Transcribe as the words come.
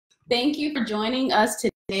Thank you for joining us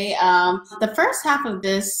today. The first half of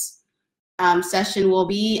this session will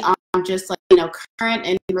be on just current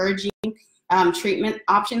and emerging treatment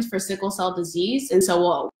options for sickle cell disease, and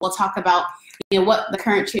so we'll talk about what the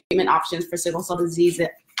current treatment options for sickle cell disease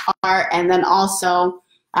are, and then also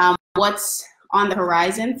what's on the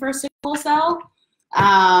horizon for sickle cell.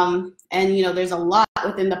 And there's a lot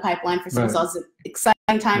within the pipeline for sickle cell. It's an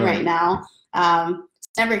exciting time right now.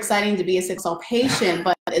 It's never exciting to be a sickle cell patient,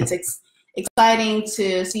 but it's exciting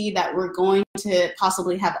to see that we're going to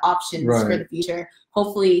possibly have options for the future,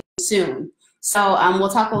 hopefully soon. So we'll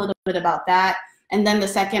talk a little bit about that. And then the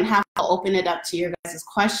second half, I'll open it up to your guys'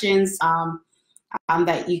 questions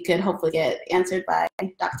that you could hopefully get answered by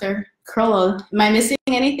Dr. Carollo. Am I missing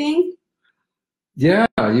anything? Yeah,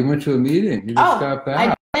 you went to a meeting. You just got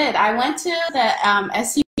back. I did. I went to the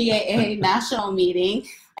SCBAA national meeting.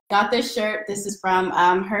 I got this shirt. This is from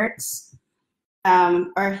Hertz,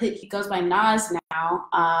 or he goes by Nas now,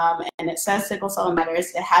 and it says Sickle Cell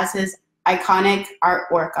Matters. It has his iconic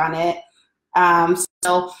artwork on it.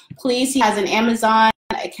 So please, he has an Amazon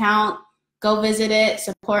account. Go visit it.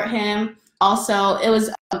 Support him. Also, it was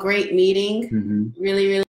a great meeting.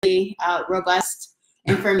 Really, really robust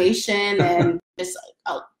information and just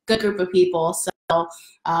a good group of people. So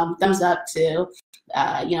thumbs up to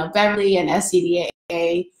Beverly and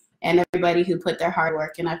SCBAA and everybody who put their hard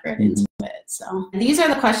work and effort into it. So these are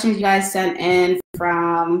the questions you guys sent in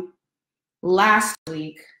from last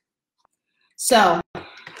week. So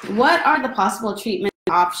what are the possible treatment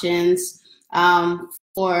options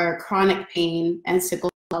for chronic pain and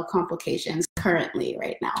sickle cell complications currently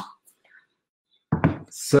right now?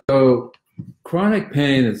 So chronic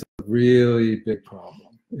pain is a really big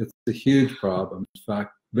problem. It's a huge problem. In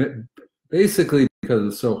fact, basically because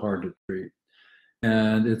it's so hard to treat.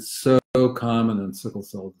 And it's so common in sickle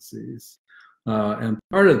cell disease. And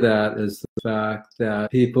part of that is the fact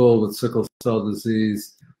that people with sickle cell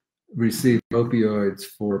disease receive opioids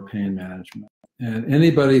for pain management. And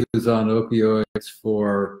anybody who's on opioids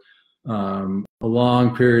for a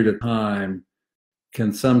long period of time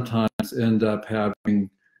can sometimes end up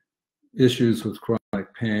having issues with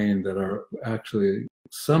chronic pain that are actually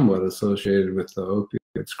somewhat associated with the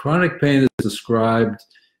opioids. Chronic pain is described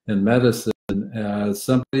in medicine as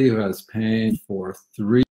somebody who has pain for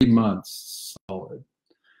 3 months solid.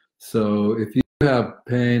 So if you have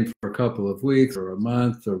pain for a couple of weeks or a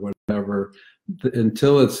month or whatever,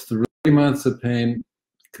 until it's 3 months of pain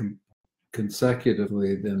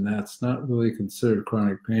consecutively, then that's not really considered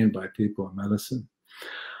chronic pain by people in medicine.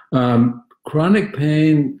 Chronic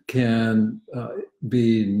pain can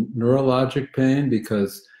be neurologic pain,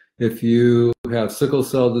 because if you have sickle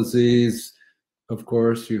cell disease, of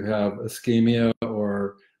course, you have ischemia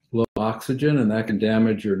or low oxygen, and that can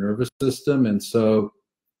damage your nervous system. And so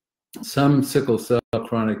some sickle cell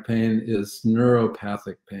chronic pain is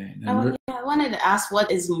neuropathic pain. And I wanted to ask,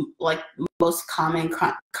 what is most common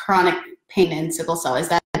chronic pain in sickle cell? Is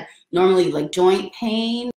that normally joint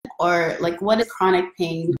pain, or what is chronic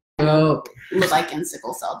pain look like in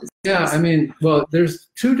sickle cell disease? Yeah, I mean, well, there's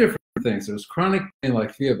two different things. There's chronic pain, like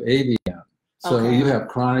if you have AVM. So you have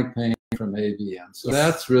chronic pain from AVM. So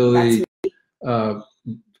that's really,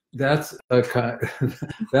 that's a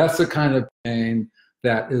kind of pain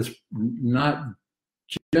that is not,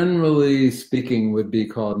 generally speaking, would be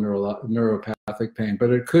called neuropathic pain,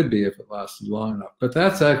 but it could be if it lasted long enough. But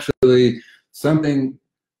that's actually something,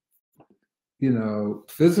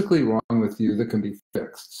 physically wrong with you that can be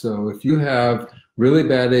fixed. So if you have really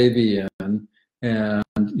bad AVM and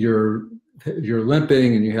you're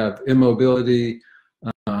limping and you have immobility,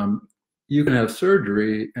 you can have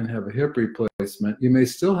surgery and have a hip replacement. You may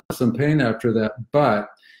still have some pain after that, but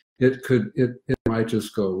it might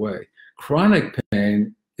just go away. Chronic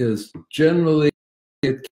pain is generally,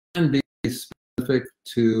 it can be specific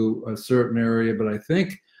to a certain area, but I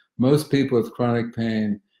think most people with chronic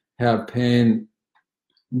pain have pain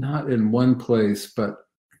not in one place, but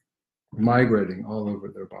migrating all over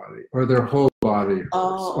their body, or their whole body,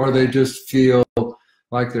 or they just feel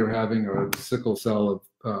like they're having a sickle cell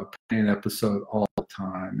pain episode all the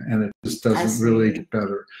time, and it just doesn't really get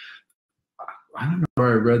better. I don't know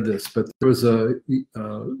where I read this, but there was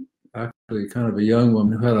actually kind of a young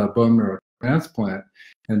woman who had a bone marrow transplant,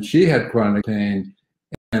 and she had chronic pain,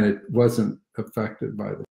 and it wasn't affected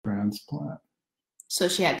by the transplant. So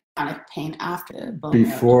she had chronic pain after the bone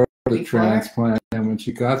before the transplant, and when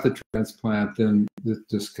she got the transplant, then it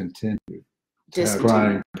just continued to have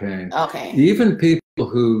chronic pain. Okay. Even people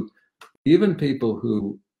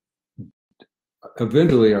who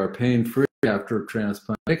eventually are pain-free after a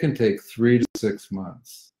transplant, it can take 3 to 6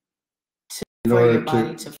 months for your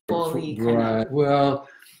body to fully right. Well,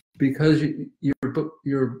 because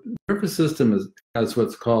your nervous system has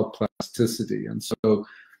what's called plasticity, and so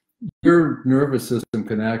your nervous system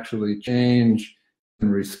can actually change in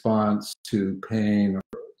response to pain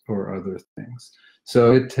or other things.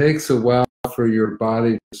 So it takes a while for your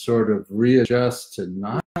body to sort of readjust to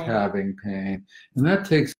not having pain, and that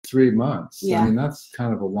takes 3 months. I mean, that's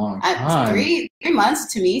kind of a long time. 3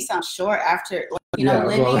 months to me sounds short after, you know,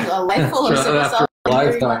 living a life full of sickle cell.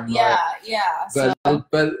 Lifetime, right.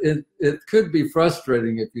 But it could be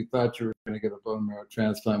frustrating if you thought you were going to get a bone marrow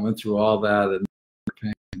transplant, went through all that, and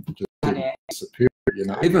pain just disappeared. You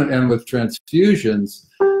know, and with transfusions,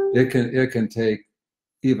 it can take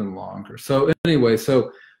even longer. So anyway,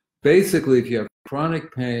 so basically, if you have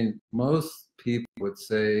chronic pain, most people would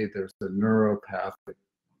say there's a neuropathic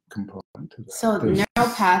component to that. So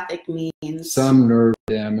neuropathic means some nerve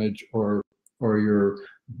damage, or your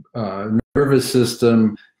nervous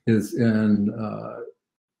system is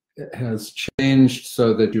has changed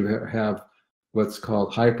so that you have what's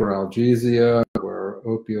called hyperalgesia, where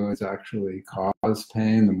opioids actually cause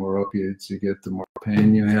pain. The more opioids you get, the more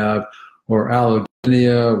pain you have. Or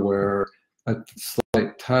allodynia, where a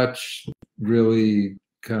slight touch really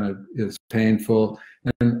kind of is painful.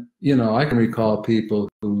 And, you know, I can recall people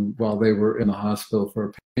who, while they were in the hospital for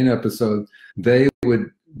a pain episode, they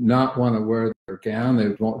would not want to wear their gown. They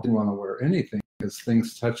didn't want to wear anything because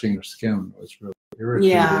things touching their skin was really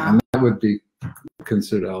irritating. Yeah. And that would be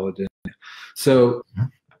considered allodynia. So,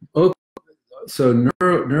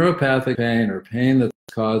 neuropathic pain, or pain that's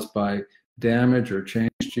caused by damage or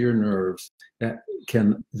change to your nerves,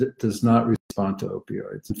 does not respond to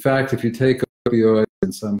opioids. In fact, if you take opioids,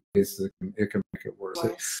 in some cases it can make it worse.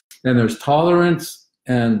 And there's tolerance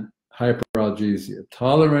and hyperalgesia.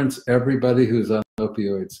 Tolerance, everybody who's on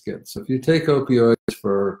opioids gets. So if you take opioids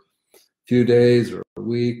for a few days or a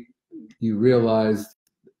week, you realize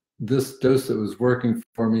this dose that was working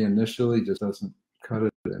for me initially just doesn't cut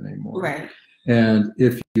it anymore. Right. And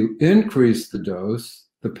if you increase the dose,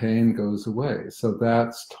 the pain goes away. So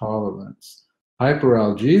that's tolerance.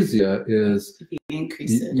 Hyperalgesia is if you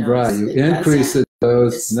increase the dose. Right, you increase the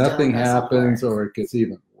dose, nothing happens, or it gets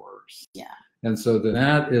even worse. Yeah. And so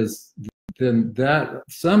that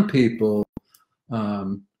some people,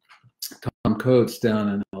 Tom Coates down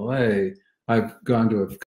in LA, I've gone to a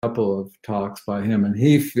couple of talks by him,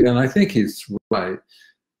 and I think he's right,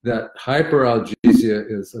 that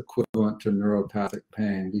hyperalgesia is equivalent to neuropathic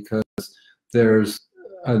pain, because there's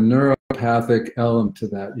a neuropathic element to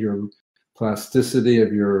that. Your plasticity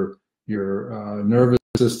of your nervous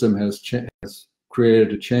system has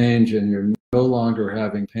created a change, and you're no longer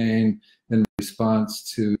having pain in response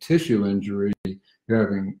to tissue injury.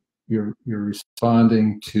 You're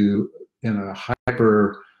responding to, in a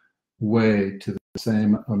hyper way, to the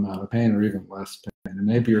same amount of pain or even less pain. And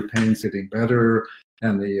maybe your pain's getting better,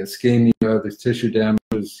 and the ischemia, the tissue damage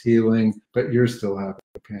is healing, but you're still having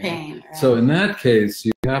pain. Right. So in that case,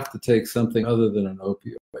 you have to take something other than an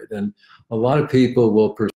opioid. And a lot of people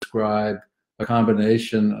will prescribe a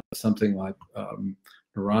combination of something like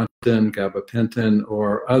Neurontin, gabapentin,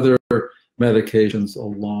 or other medications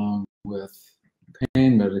along with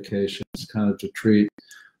pain medications, kind of to treat,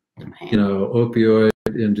 you know,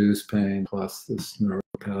 opioid-induced pain plus this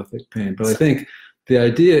neuropathic pain. But I think the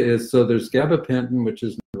idea is, so there's gabapentin, which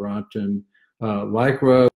is Neurontin,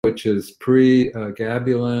 Lycra, which is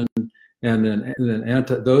pregabalin, and then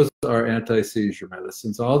those are anti-seizure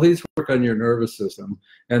medicines. All these work on your nervous system.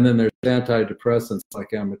 And then there's antidepressants like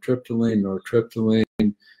amitriptyline,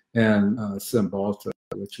 nortriptyline, and Cymbalta,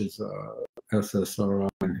 which is a SSRI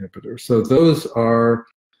inhibitor. So those are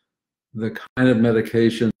the kind of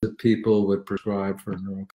medications that people would prescribe for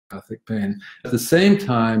neuropathic pain. At the same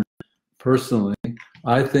time, personally,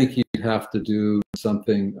 I think you'd have to do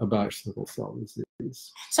something about sickle cell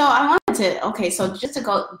disease. So I wanted to, so just to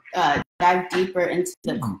go dive deeper into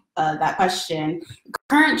that question,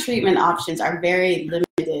 current treatment options are very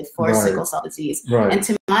limited for sickle cell disease. Right. And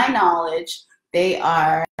to my knowledge, they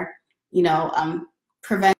are,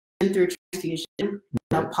 prevention through transfusion,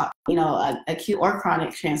 acute or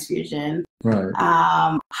chronic transfusion. Right.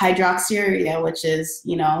 Hydroxyurea, which is,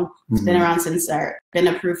 been around been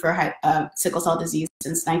approved for sickle cell disease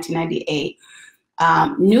since 1998.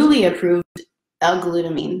 Newly approved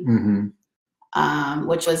L-glutamine,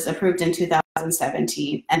 which was approved in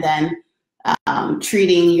 2017, and then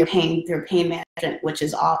treating your pain through pain management, which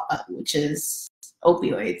is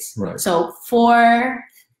opioids. Right. So for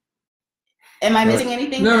Am I missing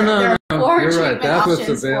anything? No, There are 4 you're right. treatment That's what's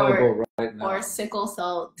options available right now. for sickle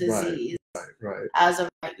cell disease Right. as of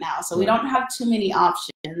right now. So we don't have too many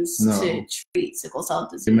options to treat sickle cell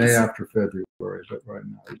disease. You may after February, but right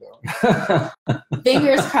now we don't.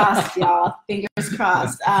 Fingers crossed, y'all. Fingers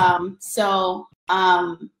crossed. So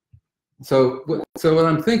what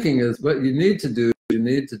I'm thinking is, what you need to do, you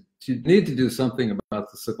need to do something about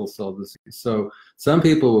the sickle cell disease. So some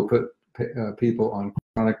people will put people on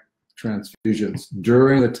chronic transfusions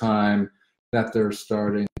during the time that they're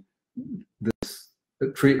starting this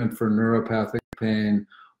treatment for neuropathic pain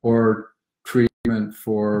or treatment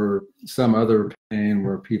for some other pain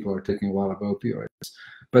where people are taking a lot of opioids.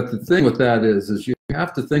 But the thing with that is you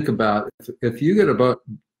have to think about, if you get about,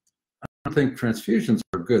 I don't think transfusions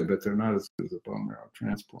are good, but they're not as good as a bone marrow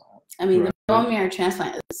transplant. I mean, the bone marrow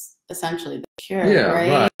transplant is essentially the cure,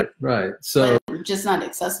 right? Right. So but just not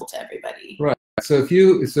accessible to everybody. Right. So if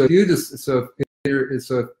you're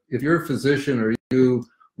a physician or you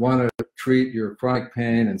want to treat your chronic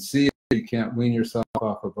pain and see if you can't wean yourself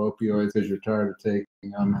off of opioids because you're tired of taking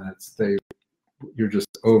them and you're just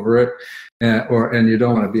over it, and you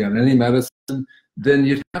don't want to be on any medicine, then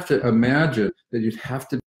you'd have to imagine that you'd have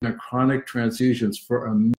to be on chronic transfusions for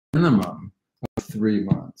a minimum of 3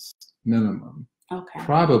 months, minimum. Okay.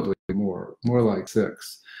 Probably more like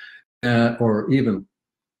 6, or even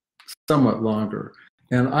somewhat longer.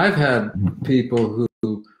 And I've had people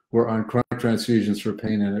who were on chronic transfusions for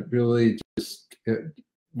pain, and it really it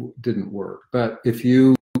didn't work. But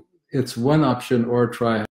it's one option, or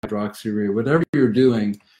try hydroxyurea. Whatever you're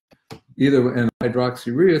doing, and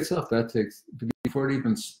hydroxyurea itself, that takes, before it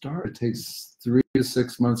even starts, it takes 3 to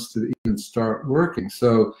 6 months to even start working.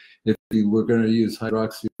 So if you were going to use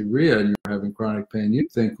hydroxyurea and you're having chronic pain,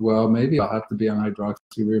 you'd think, well, maybe I'll have to be on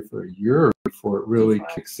hydroxyurea for a year before it really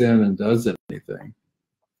kicks in and does anything.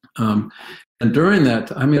 And during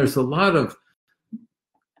that, I mean, there's a lot of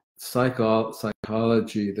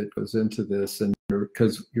psychology that goes into this, and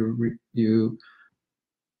because you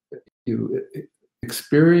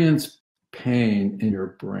experience pain in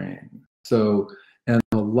your brain. So, and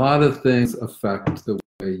a lot of things affect the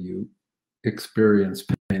way you experience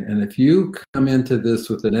pain. And if you come into this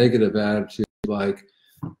with a negative attitude, like,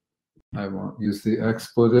 I won't use the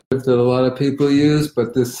expletive that a lot of people use,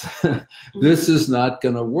 but this is not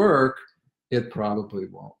going to work, it probably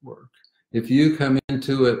won't work. If you come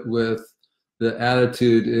into it with the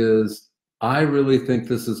attitude is, I really think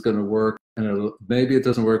this is going to work, and maybe it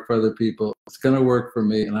doesn't work for other people, it's going to work for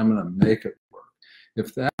me, and I'm going to make it work.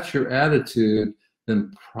 If that's your attitude,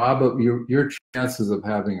 then probably your chances of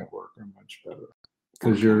having it work are much better,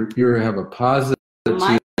 because you have a positive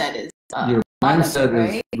mindset. Your mindset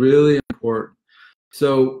is really important.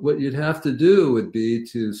 So what you'd have to do would be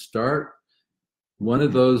to start one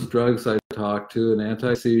of those drugs I talked to, an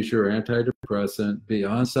anti-seizure or antidepressant, be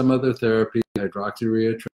on some other therapy,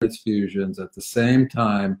 hydroxyurea transfusions, at the same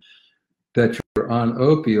time that you're on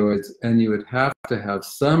opioids, and you would have to have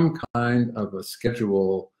some kind of a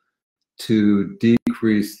schedule to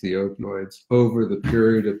decrease the opioids over the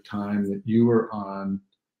period of time that you were on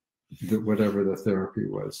whatever the therapy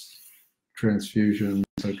was, transfusions,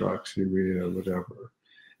 hydroxyurea, whatever.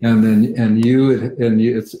 And then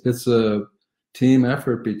it's a team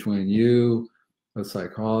effort between you, a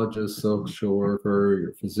psychologist, social worker,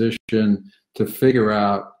 your physician, to figure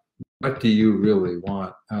out, what do you really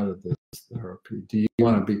want out of this therapy? Do you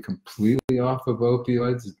want to be completely off of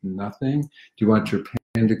opioids, nothing? Do you want your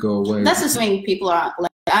pain to go away? That's assuming people are,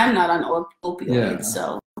 like, I'm not on opioids,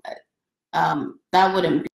 so that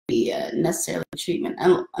wouldn't be necessarily treatment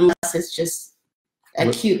unless it's just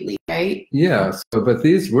acutely, right? Yeah. So, but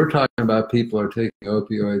we're talking about people are taking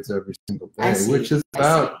opioids every single day, which is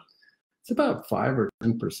about 5 or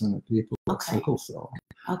 10% of people with sickle cell.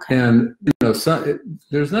 Okay. And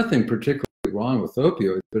there's nothing particularly wrong with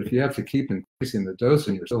opioids, but if you have to keep increasing the dose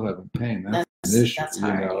and you're still having pain, that's an issue. That's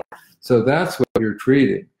hard, So that's what you're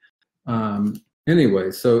treating.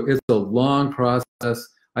 Anyway, so it's a long process.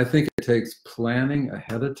 I think it takes planning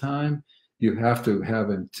ahead of time. You have to have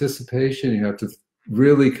anticipation. You have to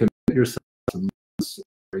really commit yourself to months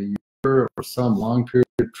or a year or some long period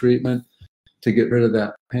of treatment to get rid of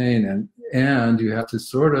that pain. And you have to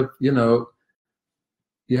sort of, you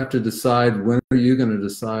have to decide, when are you going to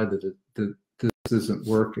decide that this isn't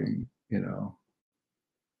working,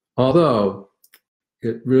 Although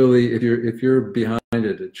it really, if you're behind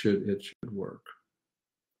it, it should work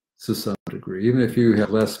to some degree, even if you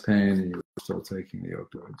have less pain and you're still taking the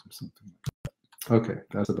opioids or something like that. Okay,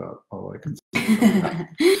 that's about all I can say.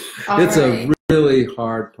 It's a really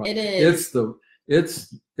hard process. It is.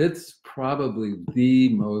 It's probably the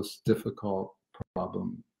most difficult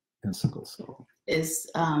problem in sickle cell. Is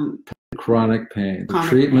chronic pain, the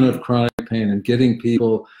treatment of chronic pain, and getting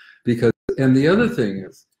people, because, and the other thing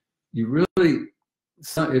is, you really,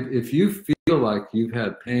 if you feel like you've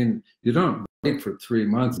had pain, you don't wait for 3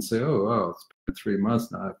 months and say, oh, well, it's been 3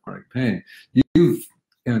 months now, I have chronic pain. You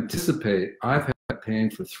anticipate, I've had pain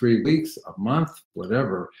for 3 weeks, a month,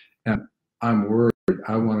 whatever, and I'm worried,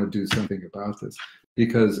 I want to do something about this.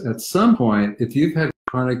 Because at some point, if you've had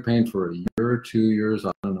chronic pain for a year or 2 years,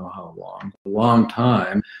 I don't know how long, a long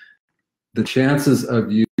time, the chances of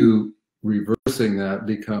you reversing that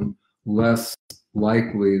become less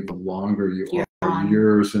likely the longer you are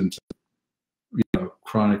years into,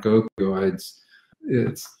 chronic opioids.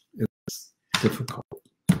 It's difficult.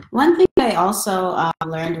 One thing I also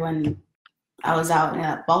learned when I was out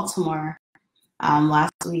in Baltimore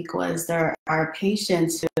last week was there are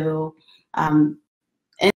patients who, and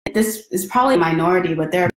this is probably a minority,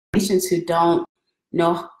 but there are patients who don't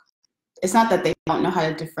know. It's not that they don't know how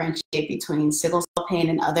to differentiate between sickle cell pain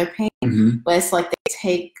and other pain, but it's like they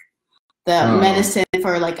take the medicine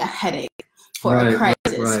for like a headache, for a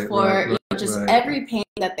crisis, for every pain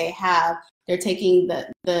that they have. They're taking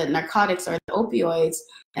the narcotics or the opioids,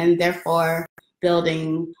 and therefore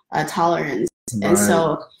building a tolerance. And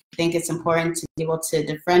so I think it's important to be able to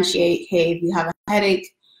differentiate. Hey, if you have a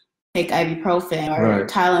headache, take ibuprofen or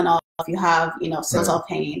Tylenol. If you have, sickle cell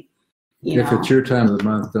pain, if it's your time of the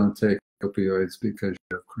month, don't take opioids because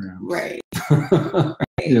you have cramps. Right.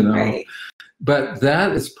 But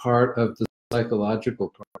that is part of the psychological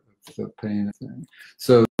part of the pain thing.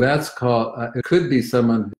 So that's called, it could be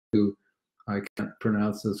someone who, I can't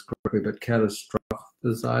pronounce this correctly, but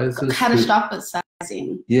catastrophizes.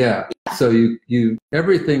 Catastrophizing. Yeah. So you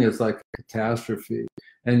everything is like a catastrophe,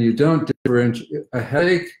 and you don't differentiate. A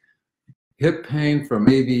headache, hip pain from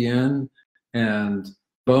AVN, and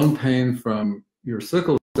bone pain from your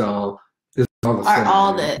sickle cell is all the same.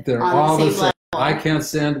 They're all the same. I can't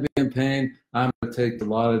stand to be in pain. I'm going to take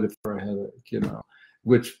Dilaudid for a headache,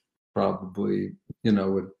 which probably,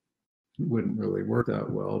 wouldn't really work that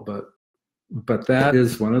well. But that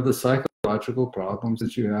is one of the psychological problems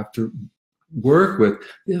that you have to work with.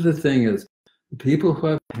 The other thing is, people who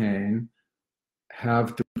have pain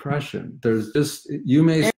have depression. There's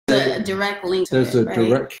a direct link to there's a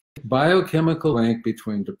direct biochemical link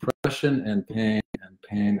between depression and pain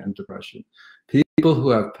and depression. People who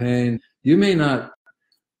have pain, you may not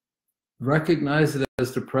recognize it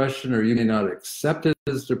as depression, or you may not accept it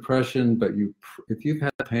as depression, but if you've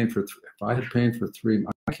had pain if I had pain for 3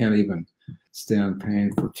 months, I can't even stand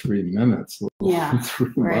pain for 3 minutes, 3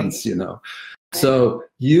 months, So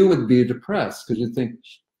you would be depressed because you think,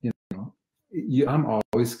 I'm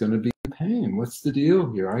always going to be in pain. What's the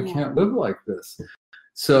deal here? I can't live like this.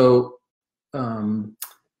 So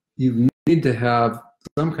you need to have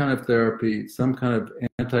some kind of therapy, some kind of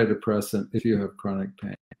antidepressant if you have chronic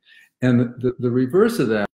pain. And the reverse of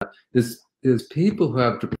that is people who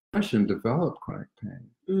have depression develop chronic pain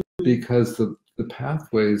because the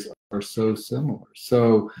pathways are so similar.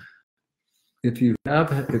 So if you have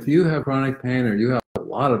chronic pain, or you have a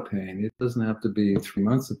lot of pain, it doesn't have to be 3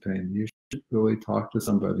 months of pain. You should really talk to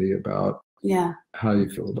somebody about how you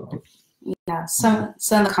feel about it. Yeah, some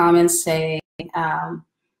of the comments say, I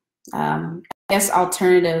guess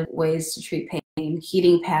alternative ways to treat pain,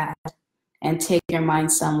 heating pad, and take your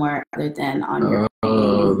mind somewhere other than on your pain.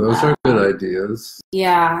 Oh, those are good ideas.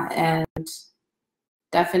 Yeah, and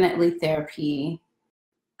definitely therapy.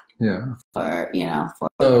 Yeah.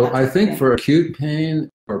 So I think for acute pain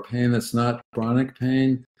or pain that's not chronic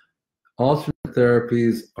pain, alternate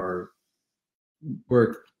therapies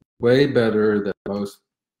work way better than most.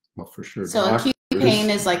 Well, for sure. So acute pain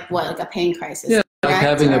is like what, like a pain crisis? Yeah, like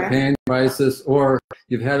having a pain crisis, or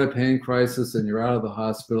you've had a pain crisis and you're out of the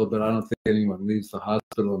hospital, but I don't think anyone leaves the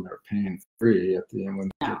hospital and they're pain-free at the end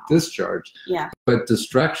when they get discharged. Yeah. But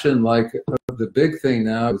distraction, like the big thing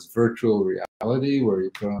now is virtual reality, where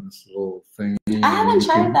you put on this little thing. I haven't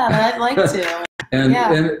tried that, but I'd like to. And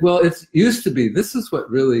well, it used to be, this is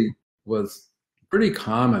what really was pretty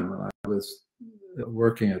common when I was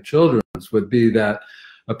working at Children's, would be that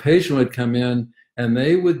a patient would come in and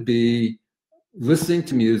they would be listening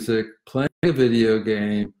to music, playing a video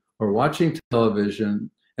game, or watching television,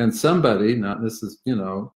 and somebody,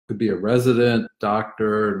 could be a resident,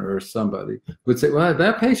 doctor, or somebody, would say, well,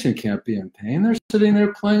 that patient can't be in pain. They're sitting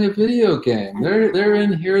there playing a video game. They're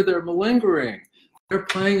in here, they're malingering. They're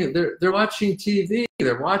playing, they're watching TV,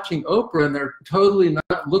 they're watching Oprah, and they're totally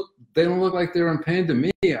they don't look like they're in pain to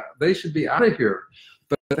me. They should be out of here.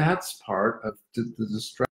 but that's part of the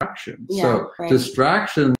distraction. Yeah, so right.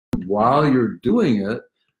 distraction while you're doing it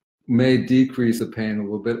may decrease the pain a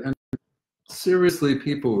little bit. And seriously,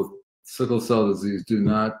 people with sickle cell disease do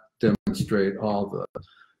not demonstrate all the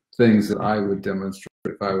things that I would demonstrate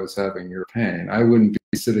if I was having your pain. I wouldn't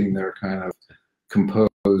be sitting there kind of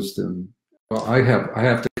composed and, well, I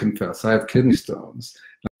have to confess, I have kidney stones.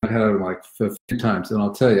 I've had them like a few times, and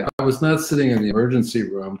I'll tell you, I was not sitting in the emergency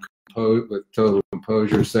room with total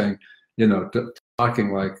composure saying, you know,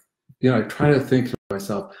 talking like, you know, I try to think to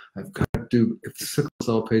myself, I've got to do, if sickle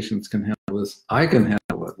cell patients can handle this, I can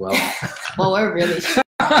handle it. Well, well, we're really strong,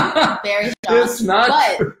 very strong. It's not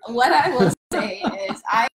but true. What I will say is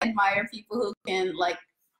I admire people who can like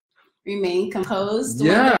remain composed.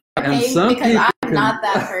 Yeah, and some because people I'm not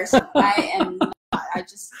that person. I am not. I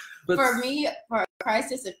just, but, for me, for a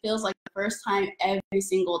crisis, it feels like the first time every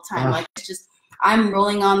single time. Like it's just, I'm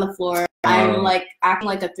rolling on the floor. I'm like acting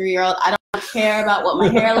like a 3-year-old. I don't care about what my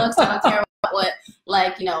hair looks. I don't care about what,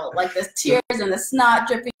 like, you know, like the tears and the snot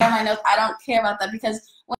dripping down my nose. I don't care about that, because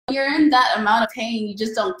when you're in that amount of pain, you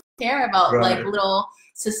just don't care about like little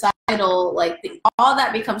societal, like all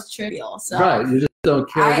that becomes trivial. So you just don't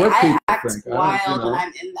care what people act think. wild when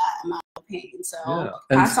I'm in that amount of pain. So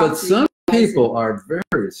but some people are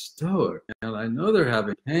very stoic, and I know they're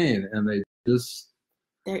having pain, and they just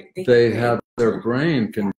they have their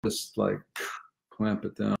brain can just like clamp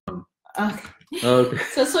it down. Okay.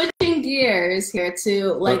 So switching gears here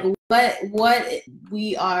to like what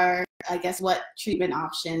we are, I guess, what treatment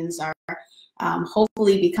options are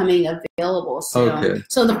hopefully becoming available soon.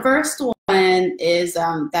 So the first one is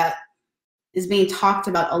that is being talked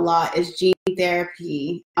about a lot is gene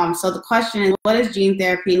therapy. So the question is, what is gene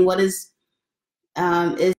therapy, and what is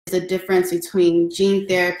the difference between gene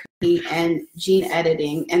therapy and gene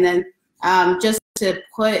editing? And then just to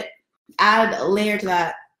add a layer to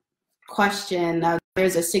that question,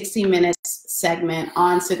 there's a 60 minutes segment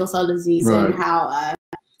on sickle cell disease and how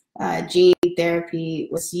gene therapy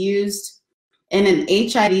was used in an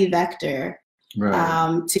HIV vector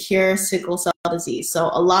to cure sickle cell disease. So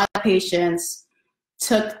a lot of patients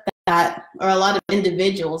took that, or a lot of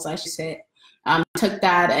individuals, I should say, took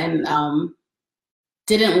that and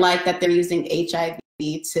didn't like that they're using HIV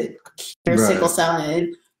to cure sickle cell,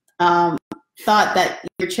 and thought that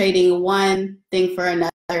you're trading one thing for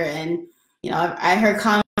another. And, you know, I heard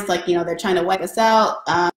comments like, you know, they're trying to wipe us out.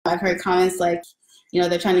 I've heard comments like, you know,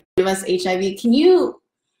 they're trying to give us HIV. Can you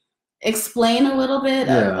explain a little bit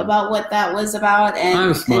about what that was about? And,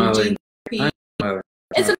 I'm smiling.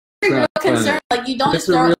 It's a real concern. Like, you don't just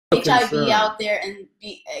throw HIV out there and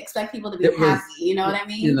expect people to be happy. You know what I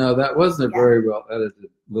mean? You know, that wasn't a very well edited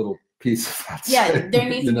little piece of that. Yeah, there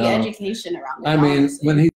needs to be education around it. I mean,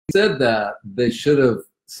 when he said that, they should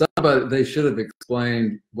have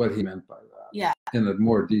explained what he meant by that in a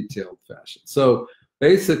more detailed fashion. So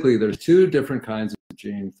basically, there's two different kinds of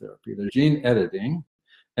gene therapy. There's gene editing,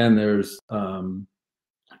 and there's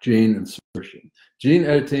gene insertion. Gene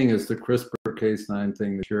editing is the CRISPR-Cas9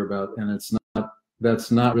 thing that you're about, and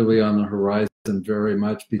that's not really on the horizon very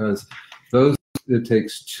much, because it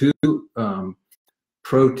takes two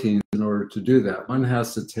proteins in order to do that. One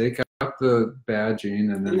has to take out the bad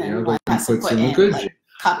gene, and then the other one puts in the good gene.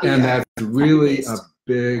 And that's really a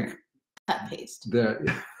big cut paste.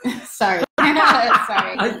 Sorry.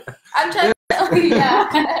 Sorry. I'm trying to tell you.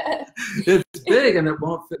 It's big, and it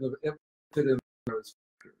won't fit in the virus.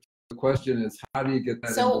 The question is, how do you get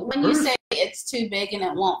that? So when you say it's too big and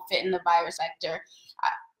it won't fit in the virus vector,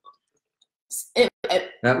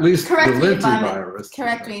 at least the lentivirus.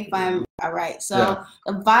 Correct me if I'm right. So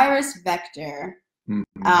the virus vector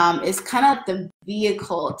is kind of like the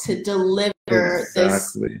vehicle to deliver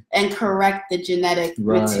this and correct the genetic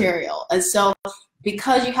material. And so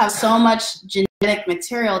because you have so much genetic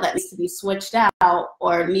material that needs to be switched out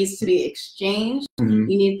or needs to be exchanged, you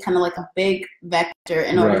need kind of like a big vector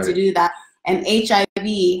in order to do that. And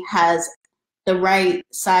HIV has the right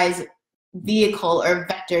size vehicle or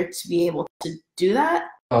vector to be able to do that.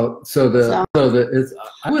 Oh,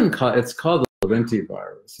 I wouldn't call it's called the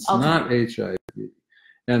lentivirus. It's not HIV,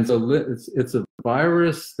 and so it's a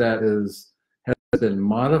virus that has been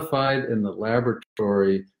modified in the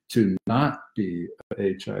laboratory to not be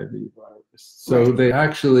an HIV virus. So they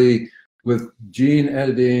actually, with gene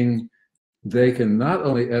editing, they can not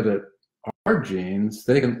only edit our genes,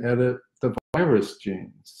 they can edit the virus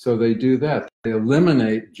genes. So they do that. They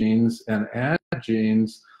eliminate genes and add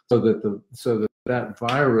genes so that that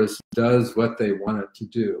virus does what they want it to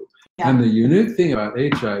do. And the unique thing about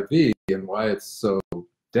HIV and why it's so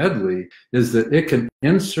deadly is that it can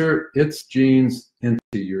insert its genes into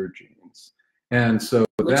your genes. And so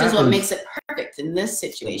which is what makes it perfect in this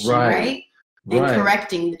situation, right? And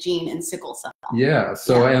correcting the gene in sickle cell. Yeah.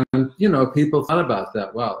 So, and, you know, people thought about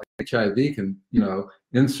that. Wow, HIV can, you know,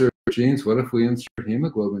 insert genes. What if we insert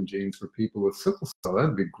hemoglobin genes for people with sickle cell?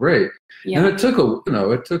 That'd be great. And it took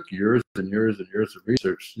it took years and years and years of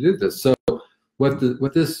research to do this. So what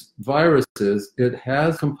this virus is, it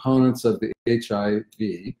has components of the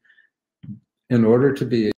HIV in order to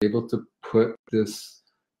be able to put this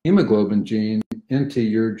hemoglobin gene into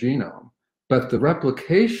your genome. But the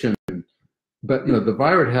replication, but you know, the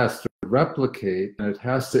virus has to replicate, and it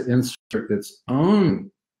has to insert its own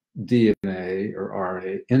DNA or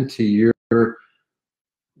RNA into your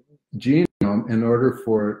genome in order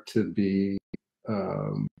for it to be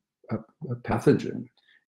a pathogen.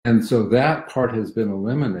 And so that part has been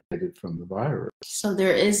eliminated from the virus. So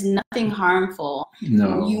there is nothing harmful.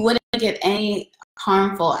 No. You wouldn't get any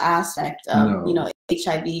harmful aspect of, you know,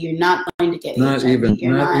 HIV. You're not going to get not HIV.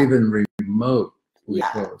 Not even remotely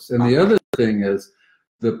close. And the other thing is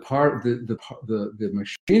the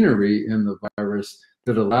machinery in the virus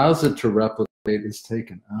that allows it to replicate is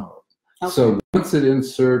taken out. So once it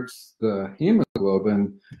inserts the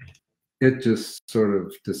hemoglobin, it just sort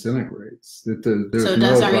of disintegrates. So it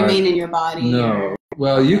doesn't remain in your body. No.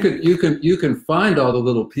 Well, you can find all the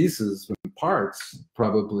little pieces and parts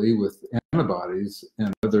probably with antibodies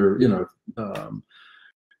and other,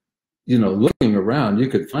 looking around, you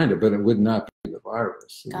could find it, but it would not be the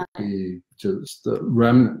virus. It would be just the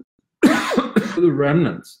remnant, the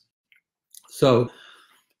remnants. So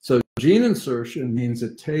gene insertion means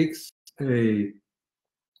it takes a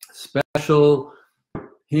special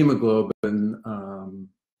hemoglobin,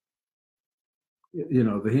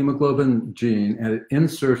 the hemoglobin gene, and it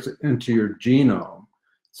inserts it into your genome.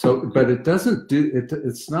 So, but it doesn't do it.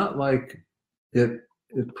 It's not like it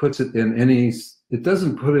puts it in any. It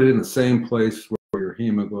doesn't put it in the same place where your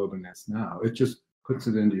hemoglobin is now. It just puts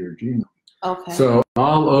it into your genome. Okay. So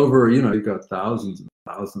all over, you've got thousands and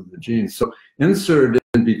thousands of genes. So inserted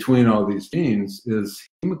in between all these genes is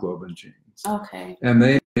hemoglobin genes. Okay. And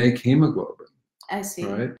they make hemoglobin. I see.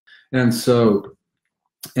 Right. And so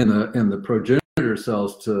in the progenitor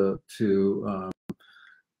cells to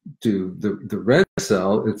the red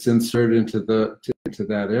cell, it's inserted into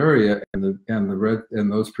that area,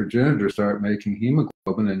 and those progenitors start making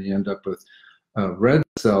hemoglobin, and you end up with a red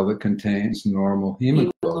cell that contains normal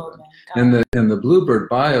hemoglobin. In the Bluebird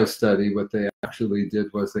Bio study, what they actually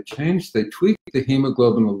did was they tweaked the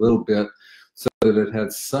hemoglobin a little bit so that it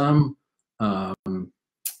had some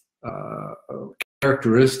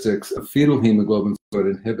characteristics of fetal hemoglobin, so it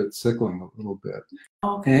inhibits sickling a little bit.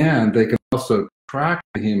 Okay. And they can also track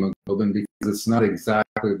the hemoglobin because it's not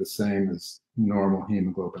exactly the same as normal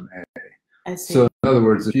hemoglobin A. I see. So in other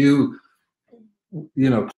words, if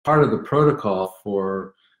part of the protocol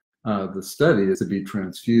for the study is to be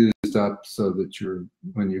transfused up so that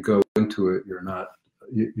when you go into it,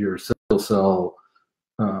 your sickle cell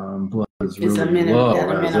blood is really low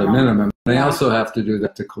as a minimum. They also have to do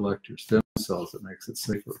that to collect your stem cells. That makes it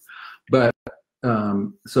safer. But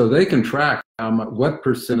so they can track what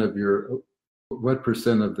percent of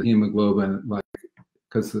the hemoglobin, like,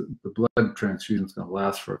 because the blood transfusion is going to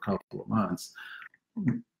last for a couple of months.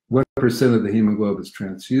 What percent of the hemoglobin is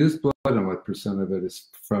transfused blood, and what percent of it is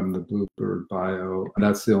from the Bluebird Bio? And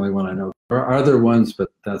that's the only one I know. There are other ones,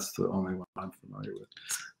 but that's the only one I'm familiar with.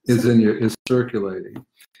 Is circulating.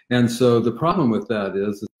 And so the problem with that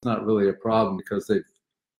is it's not really a problem because they've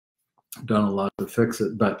done a lot to fix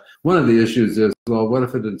it. But one of the issues is, well, what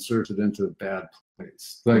if it inserts it into a bad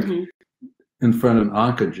place? Like in front of an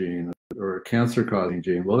oncogene or a cancer-causing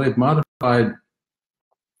gene. Well, they've modified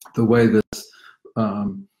the way this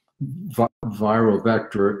viral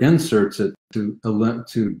vector inserts it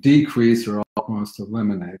to decrease or almost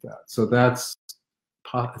eliminate that. So it's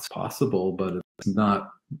possible, but it's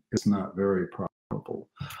not very probable.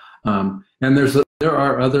 And there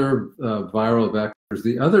are other viral vectors.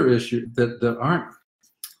 The other issue that aren't,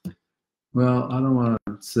 well, I don't want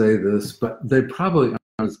to say this, but they probably aren't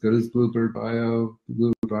as good as Bluebird Bio.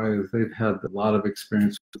 Bluebird Bio, they've had a lot of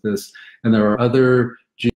experience with this, and there are other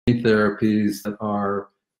gene therapies that are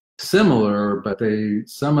similar, but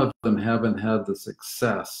some of them haven't had the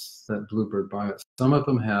success that Bluebird Bio. Some of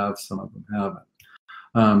them have, some of them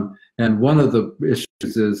haven't. And one of the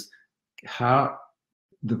issues is how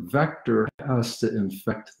the vector has to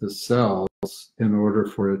infect the cells in order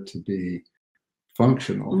for it to be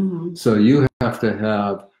functional. So you have to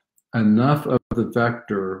have enough of the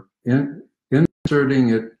vector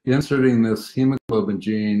inserting this hemoglobin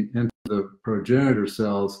gene into the progenitor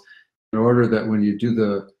cells in order that when you do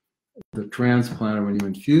the the transplanter, when you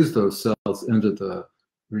infuse those cells into the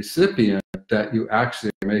recipient, that you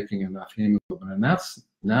actually are making enough hemoglobin. And that's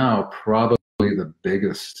now probably the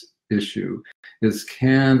biggest issue, is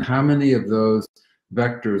how many of those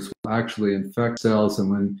vectors will actually infect cells, and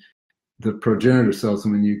when the progenitor cells,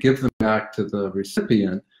 and when you give them back to the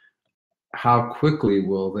recipient, how quickly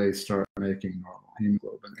will they start making normal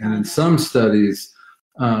hemoglobin? And in some studies,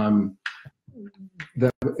 that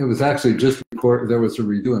it was actually just recorded, there was a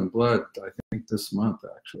review in Blood, I think this month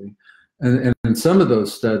actually, and in some of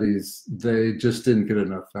those studies they just didn't get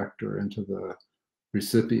enough vector into the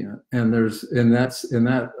recipient. And I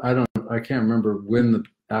can't remember when the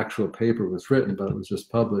actual paper was written, but it was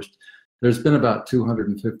just published. There's been about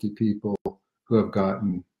 250 people who have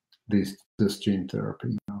gotten this gene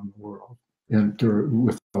therapy now in the world, and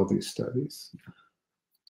with all these studies.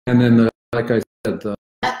 And then, like I said, that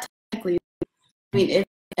technically, I mean, if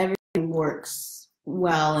everything works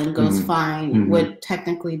well and goes fine, would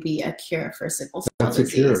technically be a cure for sickle cell disease.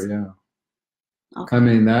 That's a cure, yeah. Okay. I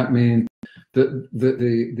mean, that means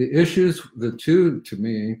the issues, the two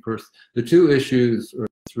issues, or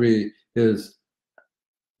three, is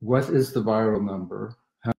what is the viral number?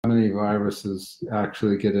 How many viruses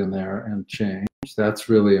actually get in there and change? That's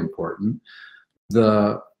really important.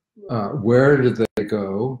 Where did they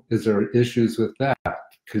go? Is there issues with that?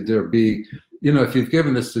 Could there be, if you've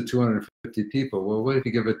given this to 250 people, well, what if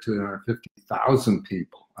you give it to 250,000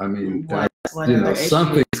 people? I mean,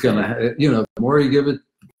 something's going to, the more you give it,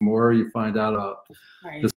 the more you find out about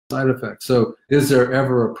the side effects. So is there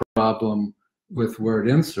ever a problem with where it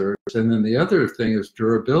inserts? And then the other thing is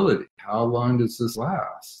durability. How long does this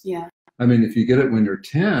last? Yeah. I mean, if you get it when you're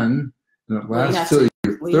 10 and it lasts till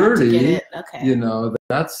you're 30,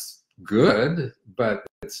 that's good, but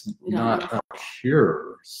it's not a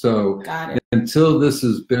cure. So until this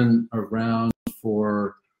has been around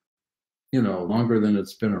for, longer than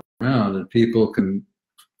it's been around, and people can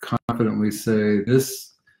confidently say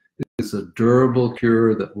this is a durable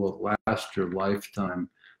cure that will last your lifetime,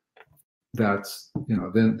 that's,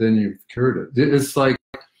 then you've cured it. It's like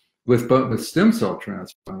with stem cell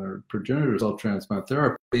transplant or progenitor cell transplant, there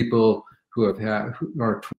are people who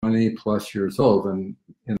are 20 plus years old, and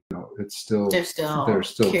they're still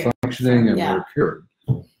functioning, and they're cured.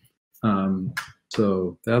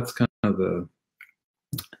 So that's kind of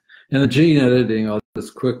and the gene editing, I'll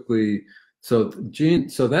just quickly, so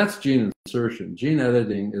that's gene insertion. Gene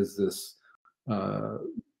editing is this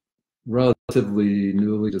relatively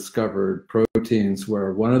newly discovered proteins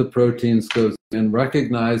where one of the proteins goes in,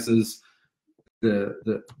 recognizes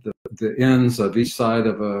the ends of each side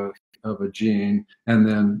of a gene, and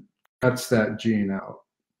then cuts that gene out.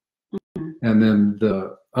 And then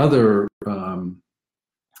the other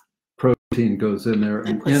protein goes in there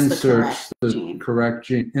and inserts the correct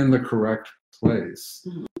gene in the correct place.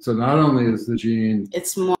 So not only is the gene,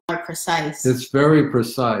 it's more precise. It's very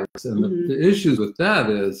precise. And the issues with that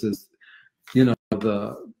is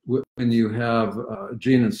when you have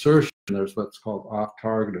gene insertion, there's what's called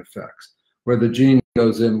off-target effects, where the gene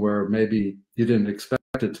goes in where maybe you didn't expect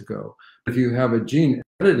it to go. If you have a gene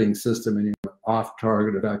editing system and you have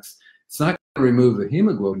off-target effects, it's not going to remove the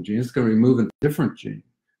hemoglobin gene, it's going to remove a different gene,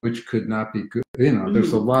 which could not be good.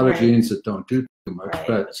 There's a lot of genes that don't do too much,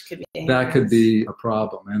 but that could be a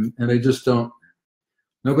problem. And they just don't,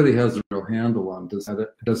 nobody has a real handle on, does it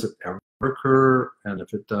ever occur? And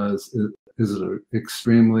if it does, is it an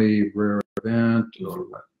extremely rare event or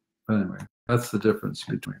what? But anyway, that's the difference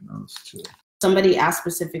between those two. Somebody asked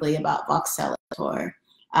specifically about voxelotor.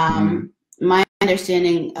 My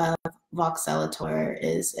understanding of voxelotor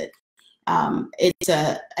is it's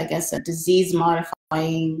a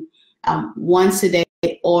disease-modifying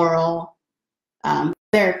once-a-day oral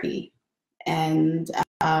therapy, and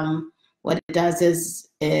what it does is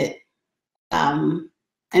it and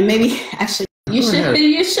maybe actually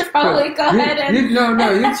you should probably go ahead and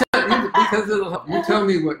because it'll help. You tell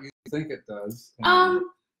me what you think it does.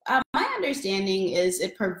 My understanding is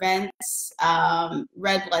it prevents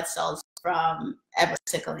red blood cells from ever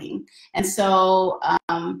sickling. And so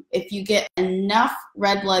if you get enough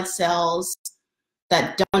red blood cells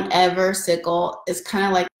that don't ever sickle, it's kind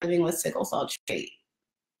of like living with sickle cell trait.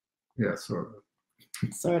 Yeah, sort of.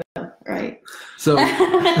 Sort of, right? So,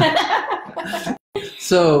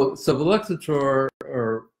 Voxelotor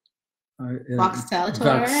or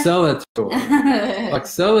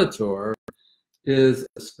Voxelotor is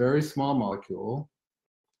a very small molecule,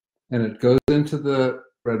 and it goes into the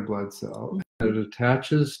red blood cell, and it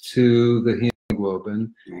attaches to the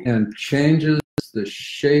hemoglobin and changes the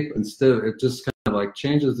shape. Instead of, it just kind of like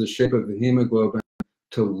changes the shape of the hemoglobin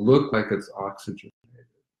to look like it's oxygenated.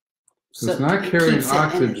 So it's not carrying keeps it in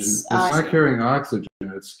oxygen. its, It's not carrying oxygen.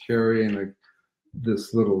 It's carrying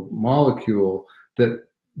this little molecule that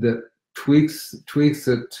tweaks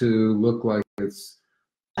it to look like it's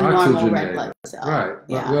a normal red oxygenated. blood cell. Right.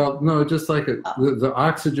 Yeah. Well, no, just like the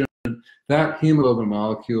oxygen, that hemoglobin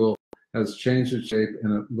molecule has changed its shape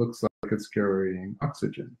and it looks like it's carrying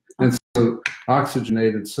oxygen. Okay. And so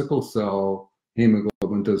oxygenated sickle cell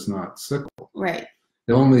hemoglobin does not sickle. Right.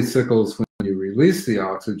 It only sickles when you release the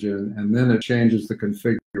oxygen, and then it changes the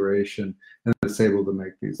configuration and it's able to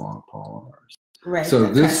make these long polymers. Right. So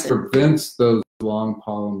this prevents those long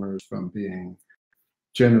polymers from being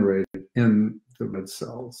generated in the red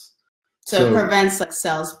cells. So it prevents like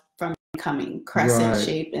cells from becoming crescent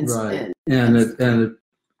shape and it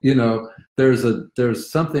you know, there's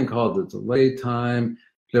something called the delay time.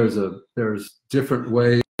 There's different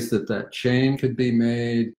ways that chain could be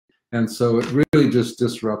made, and so it really just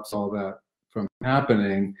disrupts all that from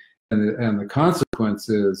happening. And the consequence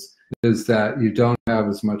is that you don't have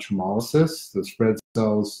as much hemolysis. The red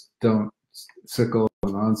cells don't sickle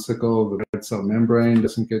and non-sickle. The red cell membrane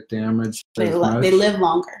doesn't get damaged. They live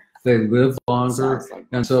longer. They live longer.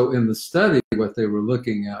 And so in the study, what they were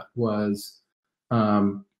looking at was,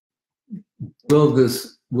 will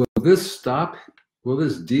this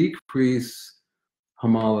decrease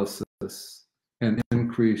hemolysis and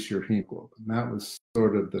increase your hemoglobin? That was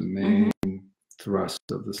sort of the main thrust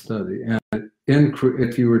of the study. And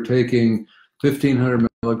if you were taking 1,500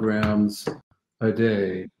 milligrams a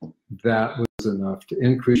day, that was enough to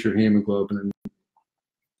increase your hemoglobin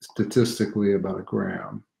statistically about 1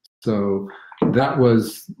 gram. So that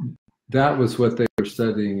was what they were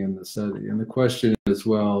studying in the study. And the question is,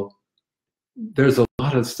 well, there's a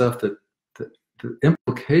lot of stuff that the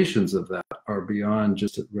implications of that are beyond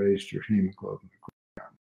just it raised your hemoglobin 1 gram.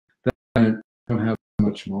 That you don't have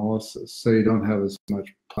much hemolysis, so you don't have as much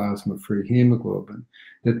plasma-free hemoglobin.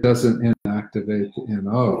 It doesn't inactivate the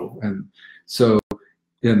NO, and so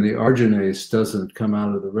the arginase doesn't come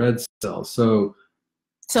out of the red cell. So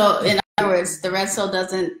in other words, the red cell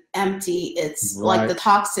doesn't empty its like the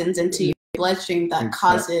toxins into your bloodstream that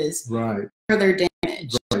causes further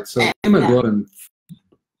damage. Right. So hemoglobin,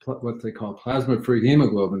 what they call plasma-free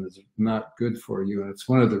hemoglobin, is not good for you, and it's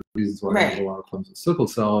one of the reasons why I have a lot of problems with sickle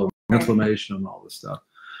cell, inflammation, and all this stuff.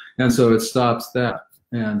 And so it stops that.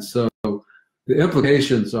 And so the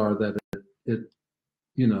implications are that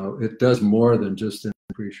it does more than just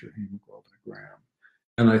increase your hemoglobin 1 gram.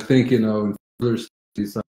 And I think in further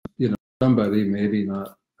studies, somebody, maybe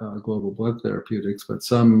not Global Blood Therapeutics, but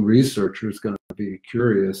some researcher is going to be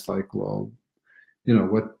curious, like, well,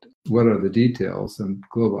 what are the details? And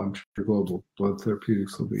I'm sure Global Blood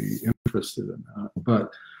Therapeutics will be interested in that.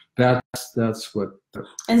 But that's what.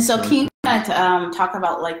 And so, can you talk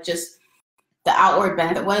about like just the outward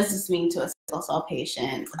benefit? What does this mean to a sickle cell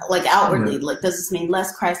patient? Like outwardly, like does this mean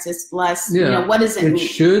less crisis, less? What does it mean? It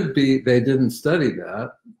should be. They didn't study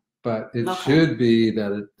that, but it should be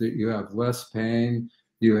that you have less pain,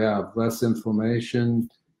 you have less inflammation.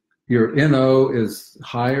 Your NO is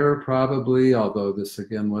higher probably, although this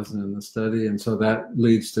again wasn't in the study, and so that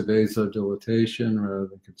leads to vasodilatation rather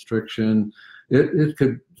than constriction. It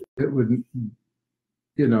would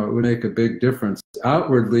make a big difference.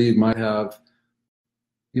 Outwardly, you might have.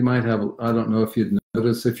 I don't know if you'd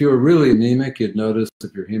notice, if you were really anemic, you'd notice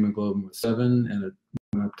if your hemoglobin was 7 and it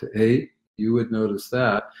went up to 8, you would notice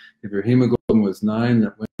that. If your hemoglobin was 9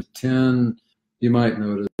 that went to 10, you might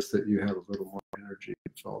notice that you had a little more energy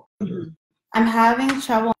and felt better. I'm having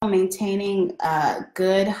trouble maintaining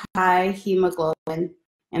good high hemoglobin.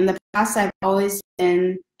 In the past, I've always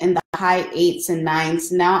been in the high 8s and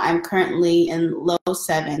 9s. Now I'm currently in low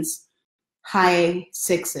 7s, high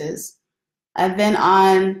 6s. I've been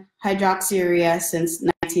on hydroxyurea since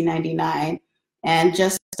 1999 and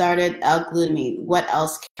just started L-glutamine. What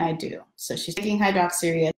else can I do? So she's taking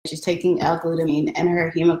hydroxyurea, she's taking L-glutamine, and her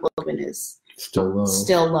hemoglobin is still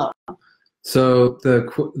low. So the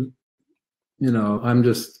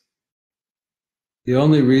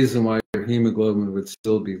only reason why your hemoglobin would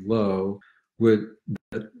still be low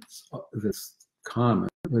this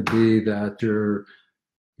comment would be that your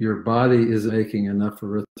body is making enough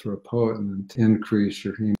erythropoietin to increase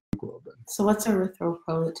your hemoglobin. So what's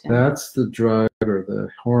erythropoietin? That's the drug or the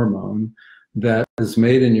hormone that is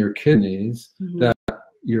made in your kidneys. That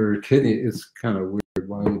your kidney is kind of weird.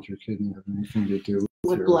 Why would your kidney have anything to do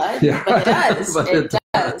with blood? Yeah, but it does. It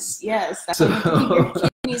does. Yes. That's keep your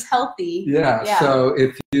kidneys healthy. Yeah. So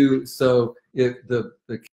if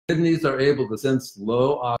the kidneys are able to sense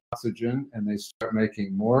low oxygen and they start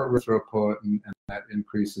making more erythropoietin, and that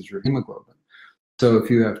increases your hemoglobin. So if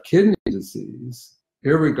you have kidney disease,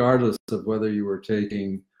 irregardless of whether you were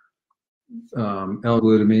taking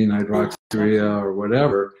L-glutamine, hydroxyurea, or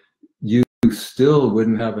whatever, you still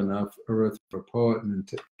wouldn't have enough erythropoietin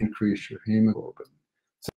to increase your hemoglobin.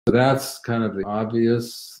 So that's kind of the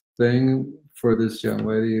obvious thing for this young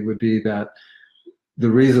lady. It would be that the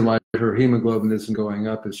reason why her hemoglobin isn't going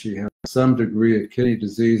up is she has some degree of kidney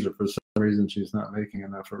disease, or for some reason she's not making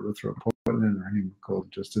enough erythropoietin and her hemoglobin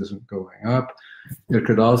just isn't going up. It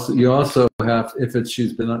could also, you also have, if it's,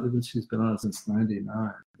 she's been on it since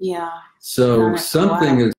 99. Yeah. So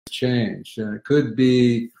something has changed, and it could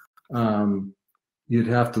be, you'd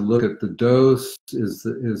have to look at the dose. Is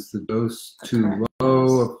the dose too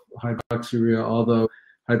low of hydroxyurea? Although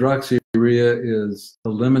hydroxyurea is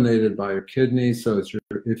eliminated by your kidney, so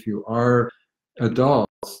if you are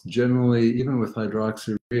adults, generally, even with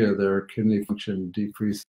hydroxyurea, their kidney function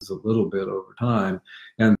decreases a little bit over time,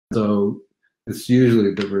 and so it's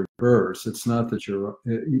usually the reverse. It's not that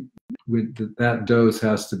that dose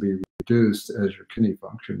has to be reduced as your kidney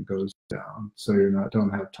function goes down, so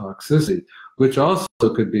don't have toxicity, which also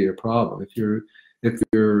could be a problem if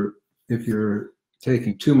you're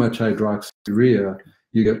taking too much hydroxyurea.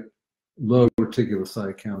 You get low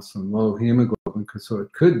reticulocyte counts and low hemoglobin, so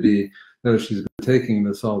it could be that if she's been taking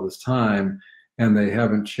this all this time and they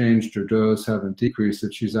haven't changed her dose, haven't decreased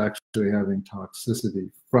it, she's actually having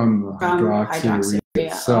toxicity from the hydroxyurea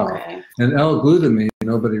itself. Okay. And L-glutamine,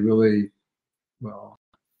 nobody really, well,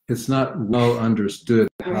 it's not well understood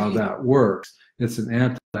how that works. It's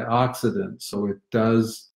an antioxidant, so it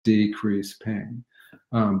does decrease pain.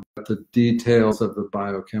 But the details of the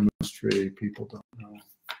biochemistry, people don't know.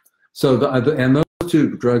 So, and those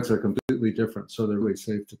two drugs are completely different, so they're really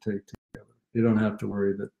safe to take together. You don't have to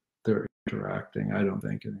worry that they're interacting, I don't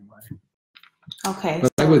think, anyway. Okay.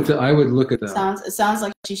 But so I would look at that. It sounds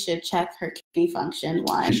like she should check her kidney function.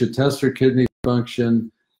 She should test her kidney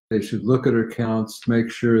function. They should look at her counts, make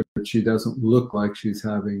sure that she doesn't look like she's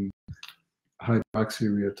having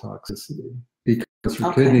hydroxyurea toxicity, because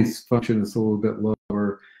her kidney function is a little bit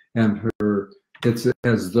lower, and it's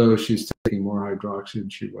as though she's taking more hydroxy than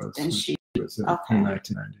she was when she was in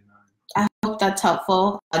 1999. I hope that's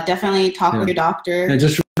helpful. Definitely talk with your doctor. And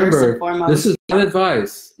just remember, this is not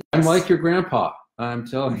advice. I'm like your grandpa. I'm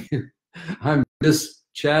telling you. I'm just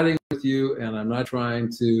chatting with you, and I'm not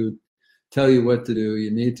trying to tell you what to do.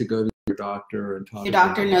 You need to go to your doctor and talk. Your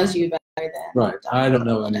doctor knows you better than. Right. I don't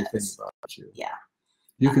know anything about you. Yeah.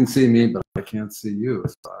 You can see me, but I can't see you.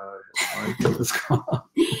 So I get this call.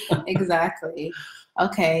 Exactly.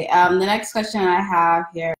 Okay. The next question I have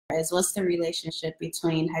here is, what's the relationship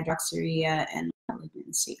between hydroxyurea and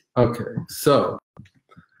malignancy? Okay. So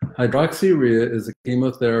hydroxyurea is a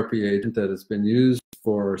chemotherapy agent that has been used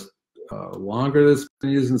for longer than it's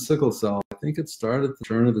been used in sickle cell. I think it started at the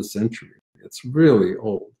turn of the century. It's really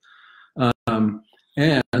old.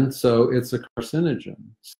 And so it's a carcinogen.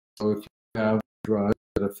 So if you have a drug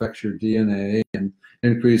that affects your DNA and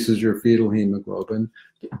increases your fetal hemoglobin,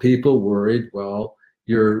 people worried, well,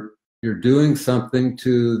 you're doing something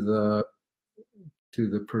to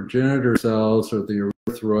the progenitor cells or the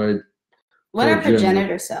erythroid. What are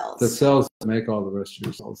progenitor cells? The cells that make all the rest of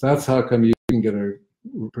your cells. That's how come you can get a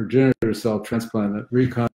progenitor cell transplant that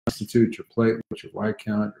reconstitutes your platelets, your white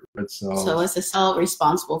count, your red cells. So it's a cell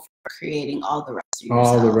responsible for creating all the rest of your cells.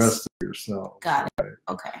 All the rest of your cells. Got it. Right.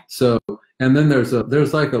 Okay. So, and then there's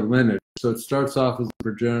like a lineage. So it starts off as a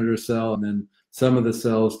progenitor cell, and then some of the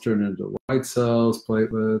cells turn into white cells,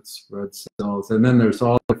 platelets, red cells, and then there's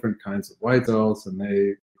all different kinds of white cells, and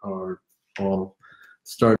they are all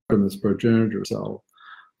start from this progenitor cell.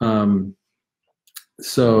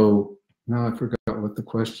 So now I forgot what the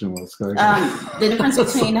question was. The difference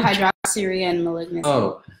between hydroxyurea and malignancy.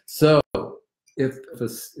 Oh, so if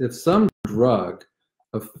some drug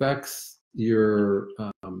affects your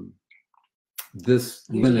this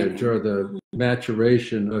lineage or the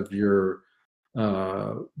maturation of your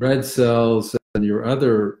red cells and your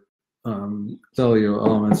other cellular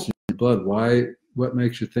elements in your blood, what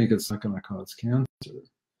makes you think it's not going to cause cancer?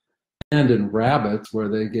 And in rabbits, where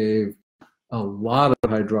they gave a lot of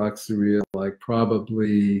hydroxyurea, like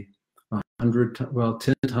probably 10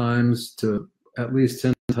 times to at least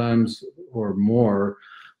 10 times or more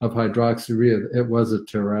of hydroxyurea, it was a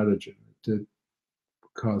teratogen. It did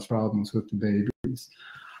cause problems with the babies.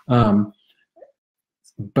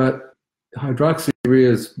 But hydroxyurea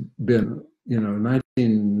has been, at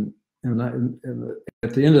the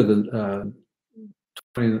end of the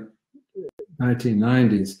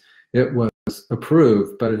 1990s, it was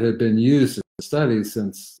approved, but it had been used in studies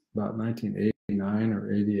since about 1989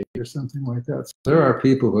 or 88 or something like that. So there are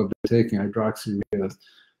people who have been taking hydroxyurea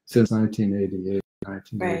since 1988.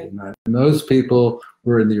 1989. And those people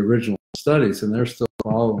were in the original studies, and they're still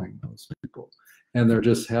following those people. And there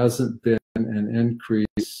just hasn't been an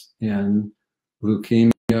increase in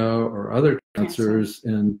leukemia or other cancers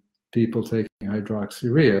in people taking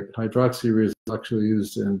hydroxyurea. Hydroxyurea is actually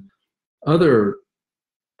used in other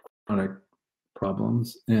chronic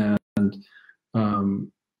problems, and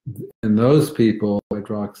in those people who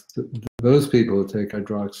take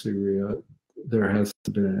hydroxyurea, there has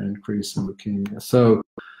been an increase in leukemia. So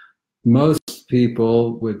most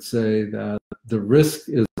people would say that the risk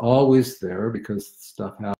is always there because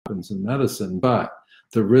stuff happens in medicine, but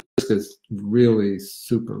the risk is really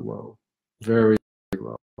super low, very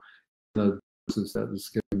low. The doses that is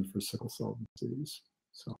given for sickle cell disease.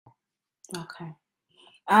 So. Okay.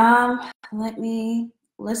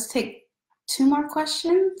 Let's take 2 more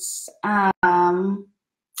questions.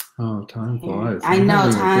 Oh, time flies. I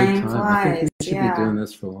know, time flies. I think we should be doing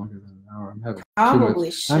this for longer than an hour. I'm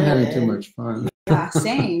having too much fun. Yeah,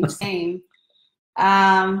 same.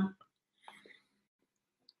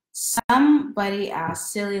 Somebody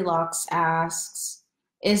asks, Silly Locks asks,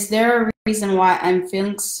 is there a reason why I'm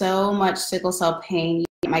feeling so much sickle cell pain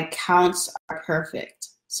yet my counts are perfect?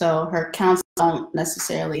 So her counts don't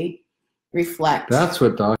necessarily reflect. That's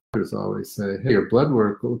what doctors always say. Hey, your blood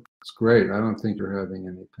work looks great. I don't think you're having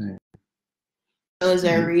any pain. So is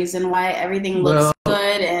there a reason why everything looks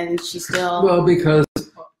good and she still... Well, because,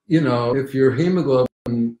 if your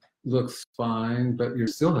hemoglobin looks fine, but you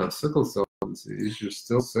still have sickle cell disease, you're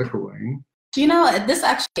still sickling.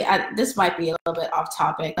 This might be a little bit off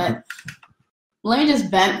topic, but let me just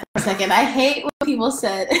vent for a second. I hate when people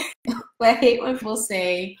say,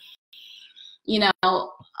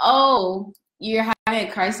 oh, you're having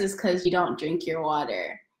a crisis because you don't drink your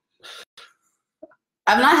water.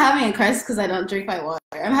 I'm not having a crisis because I don't drink my water.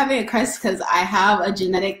 I'm having a crisis because I have a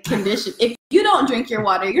genetic condition. If you don't drink your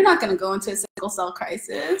water, you're not going to go into a sickle cell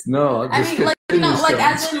crisis. No, as in,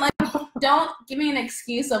 don't give me an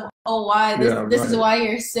excuse of, why this is why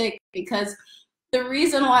you're sick. Because the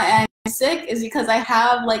reason why I'm sick is because I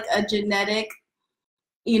have like a genetic,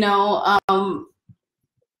 I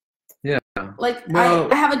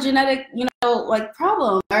have a genetic,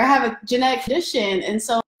 problem, or I have a genetic condition, and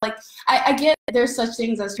so I get there's such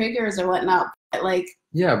things as triggers or whatnot, but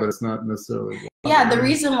but it's not necessarily. The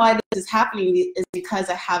reason why this is happening is because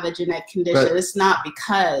I have a genetic condition. It's not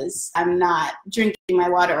because I'm not drinking my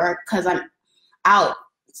water or because I'm out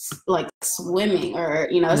swimming or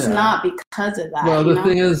it's not because of that. Well, the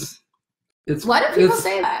thing is, why do people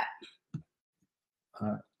say that?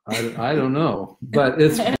 I don't know, but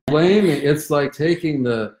it's blaming. It's like blaming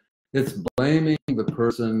the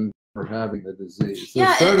person for having the disease. So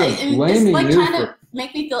it's trying to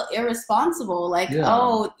make me feel irresponsible.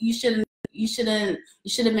 You should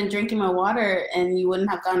have been drinking my water and you wouldn't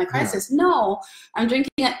have gotten a crisis. Right. No, I'm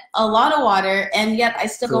drinking a lot of water and yet I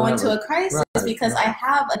still go into a crisis because I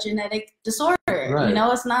have a genetic disorder. Right.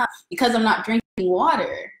 It's not because I'm not drinking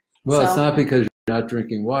water. Well, it's not because you're not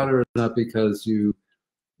drinking water. It's not because you.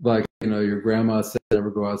 Your grandma said never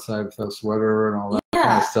go outside without a sweater and all that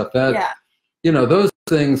kind of stuff. Those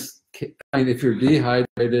things, if you're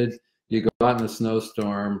dehydrated, you go out in a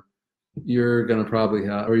snowstorm, you're going to probably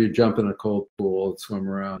have, or you jump in a cold pool and swim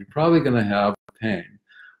around, you're probably going to have pain.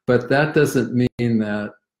 But that doesn't mean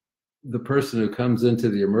that the person who comes into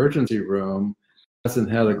the emergency room hasn't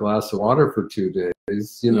had a glass of water for 2 days.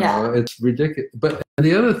 It's ridiculous. But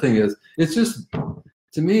the other thing is, it's just,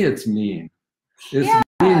 to me, it's mean. It's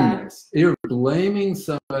meanness. You're blaming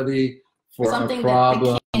somebody for something a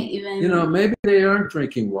problem. That they can't even... maybe they aren't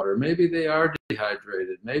drinking water. Maybe they are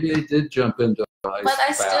dehydrated. Maybe they did jump into ice. But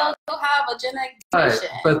I still have a genetic condition.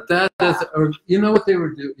 Right. But that doesn't. Or what they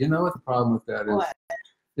were doing? What the problem with that is? What?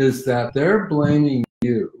 Is that they're blaming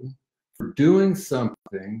you for doing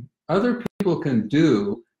something other people can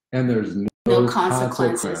do, and there's no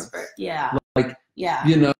consequences.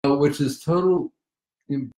 Which is total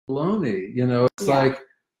baloney. It's like,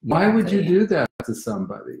 why would you do that to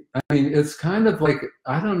somebody? I mean, it's kind of like,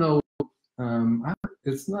 I don't know,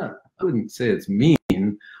 it's not, I wouldn't say it's mean,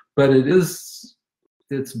 but it's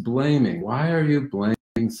blaming. Why are you blaming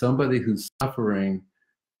somebody who's suffering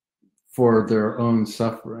for their own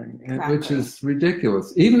suffering? Exactly. Which is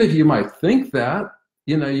ridiculous. Even if you might think that,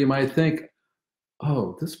 you might think,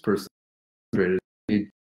 oh, this person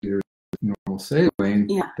needs normal saline.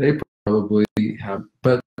 Yeah. They probably have,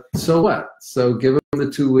 but so what? So give them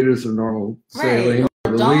the 2 liters of normal saline,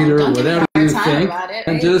 or the liter, whatever you think,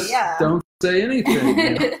 and just don't say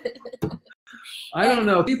anything. I don't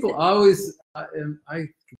know. People always,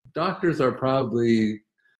 doctors are probably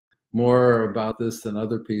more about this than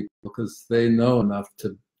other people because they know enough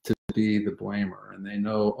to be the blamer, and they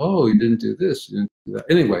know, oh, you didn't do this, you didn't do that.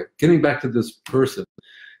 Anyway, getting back to this person,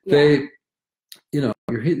 they, you know,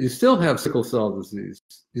 you still have sickle cell disease.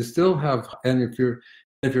 You still have, and if your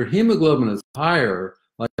hemoglobin is higher,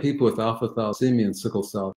 like people with alpha thalassemia and sickle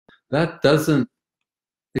cell, that doesn't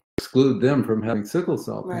exclude them from having sickle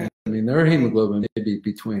cell pain. I mean, their hemoglobin may be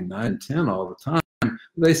between 9 and 10 all the time.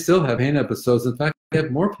 They still have pain episodes. In fact, they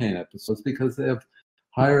have more pain episodes because they have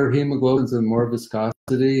higher hemoglobins and more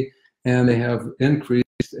viscosity, and they have increased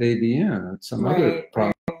ADN and some other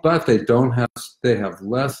problems. But they don't have, they have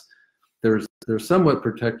less, they're somewhat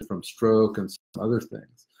protected from stroke and some other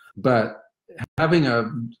things. But having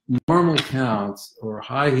a normal counts or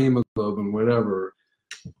high hemoglobin, whatever,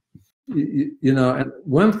 you know, and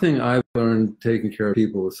one thing I've learned taking care of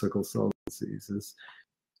people with sickle cell disease is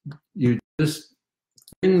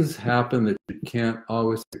things happen that you can't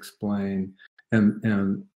always explain,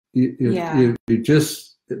 and you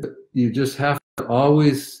just have to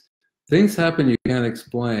always, things happen you can't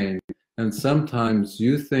explain, and sometimes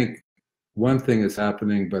you think one thing is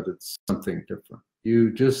happening, but it's something different.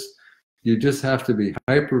 You just have to be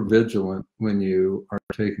hyper vigilant when you are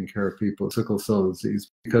taking care of people with sickle cell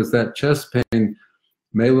disease, because that chest pain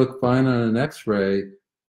may look fine on an x-ray,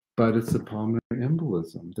 but it's a pulmonary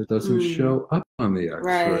embolism that doesn't show up on the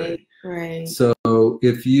x-ray. Right. So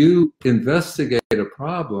if you investigate a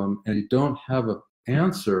problem and you don't have an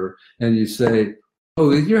answer, and you say,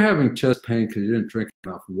 oh, you're having chest pain because you didn't drink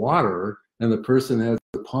enough water, and the person has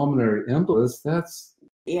a pulmonary embolus, that's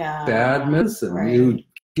bad medicine. You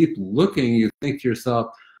keep looking, you think to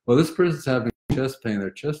yourself, well, this person's having chest pain,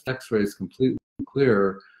 their chest x-ray is completely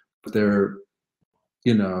clear, but their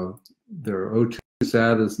O2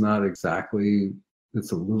 sat is not exactly,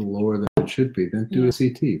 it's a little lower than it should be. Then do a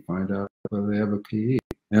CT, find out whether they have a PE.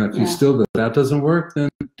 And if you still, that doesn't work, then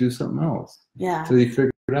do something else. So you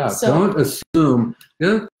figure it out. So, don't assume, the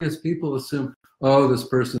other thing is people assume, oh, this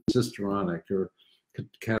person's histrionic or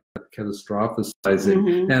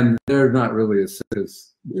catastrophizing, and they're not really as sick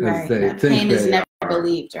as they think pain they is never are.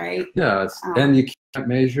 believed, right? And you can't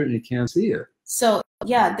measure it and you can't see it. So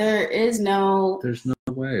there's no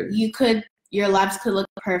way. Your labs could look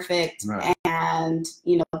perfect, and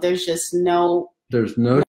there's just no test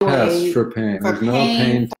for pain. There's no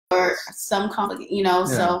pain for some complication,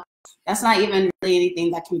 so that's not even really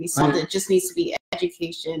anything that can be solved. It just needs to be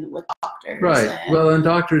education with doctors. Well, and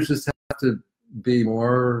doctors just have to be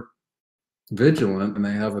more vigilant when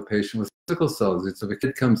they have a patient with sickle cell disease. So if a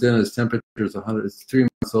kid comes in, his temperature is 100, it's 3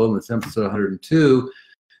 months old, and the temperature is 102,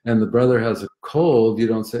 and the brother has a cold, you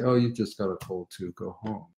don't say, oh, you just got a cold too, go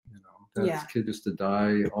home. That kid used to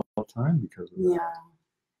die all the time because of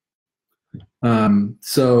that.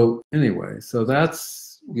 So anyway, so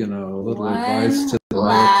that's, a little advice to the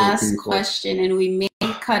last people. Question, and we may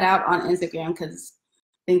cut out on Instagram because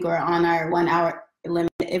I think we're on our 1 hour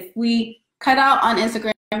limit. If we cut out on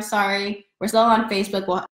Instagram, I'm sorry, we're still on Facebook.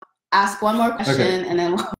 We'll ask one more question and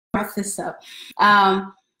then we'll wrap this up.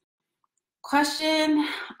 Question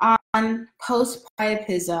on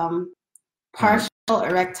post-priapism, partial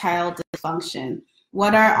erectile dysfunction.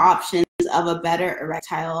 What are options of a better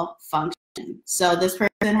erectile function? So this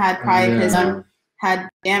person had priapism, had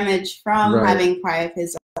damage from having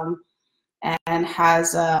priapism, and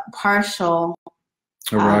has a partial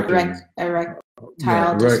erectile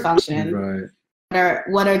dysfunction.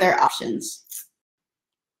 What are their options?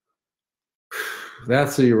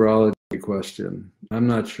 That's a urology question. I'm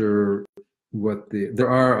not sure there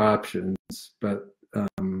are options, but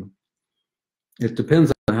it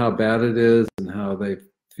depends on how bad it is and how they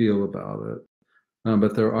feel about it.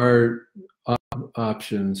 But there are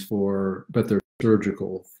options but they're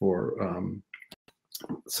surgical for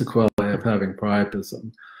sequelae of having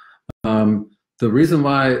priapism. The reason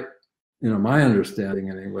why, my understanding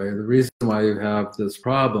anyway, the reason why you have this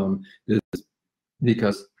problem is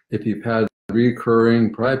because if you've had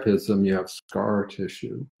recurring priapism, you have scar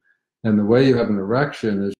tissue. And the way you have an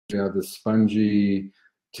erection is you have this spongy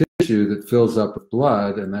tissue that fills up with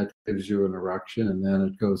blood, and that gives you an erection, and then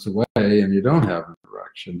it goes away and you don't have an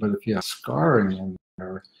erection. But if you have scarring in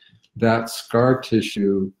there, that scar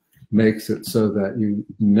tissue makes it so that you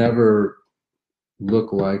never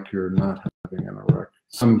look like you're not having an erection,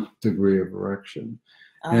 some degree of erection.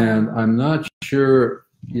 And I'm not sure,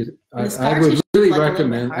 I would really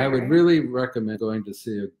recommend going to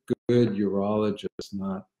see a good urologist,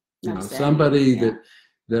 not somebody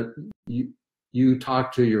that you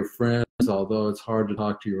talk to your friends, although it's hard to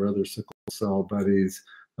talk to your other sickle cell buddies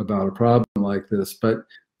about a problem like this,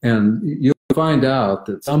 and you'll find out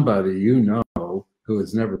that somebody who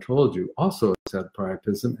has never told you also has had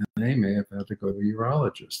priapism, and they may have had to go to a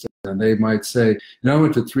urologist. And they might say, I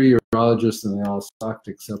went to 3 urologists and they all sucked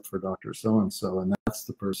except for Dr. So-and-so, and that's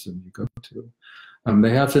the person you go to.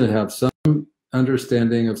 They have to have some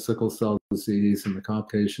understanding of sickle cell disease and the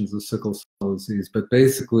complications of sickle cell disease, but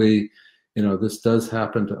basically, this does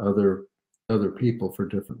happen to other people for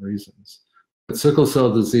different reasons. But sickle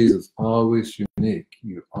cell disease is always unique.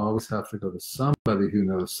 You always have to go to somebody who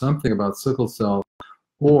knows something about sickle cell,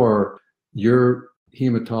 or your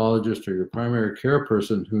hematologist or your primary care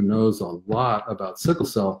person who knows a lot about sickle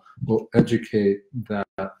cell will educate that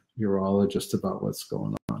urologist about what's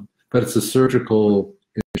going on. But it's a surgical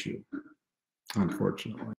issue,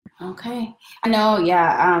 unfortunately. Okay. I know,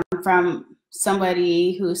 yeah, from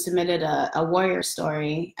somebody who submitted a warrior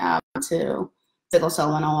story to Sickle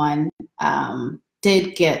Cell 101,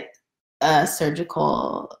 did get a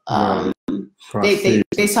surgical, Right.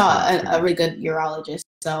 They saw a really good urologist.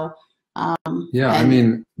 So, yeah, I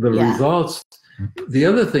mean, the results, the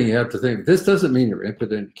other thing you have to think, this doesn't mean you're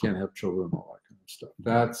impotent, you can't have children, all that kind of stuff.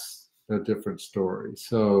 That's a different story.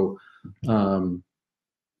 So,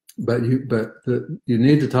 but you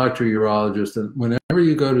need to talk to a urologist, and whenever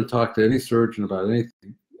you go to talk to any surgeon about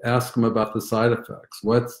anything, ask them about the side effects.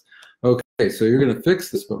 Okay, so you're going to fix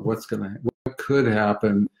this, but what could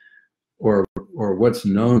happen, or what's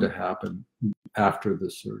known to happen after the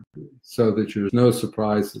surgery, so that there's no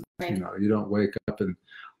surprises. Right. You don't wake up and,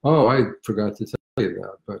 oh, I forgot to tell you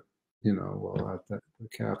that, but well, the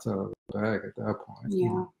cat's out of the bag at that point.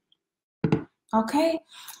 Yeah. Okay.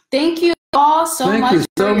 Thank you all so much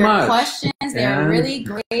for your questions. They're really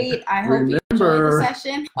great. I hope you enjoyed the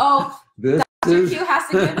session. Oh, Dr. Q has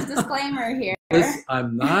to give his disclaimer here.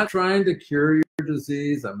 I'm not trying to cure your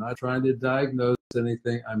disease. I'm not trying to diagnose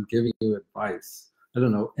anything. I'm giving you advice. I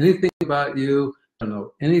don't know anything about you. I don't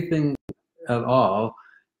know anything at all.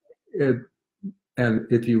 And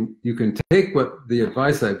if you can take the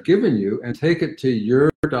advice I've given you and take it to your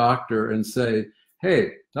doctor and say,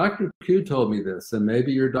 hey, Dr. Q told me this, and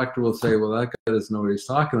maybe your doctor will say, well, that guy doesn't know what he's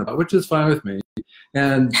talking about, which is fine with me.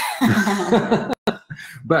 And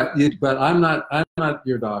but I'm not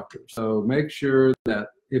your doctor. So make sure that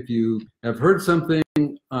if you have heard something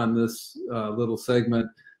on this little segment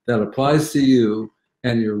that applies to you,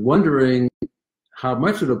 and you're wondering how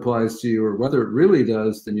much it applies to you or whether it really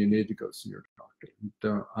does, then you need to go see your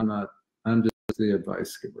doctor. I'm just the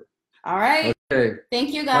advice giver. All right. Okay.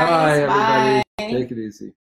 Thank you, guys. Bye, everybody. Bye. Take it easy.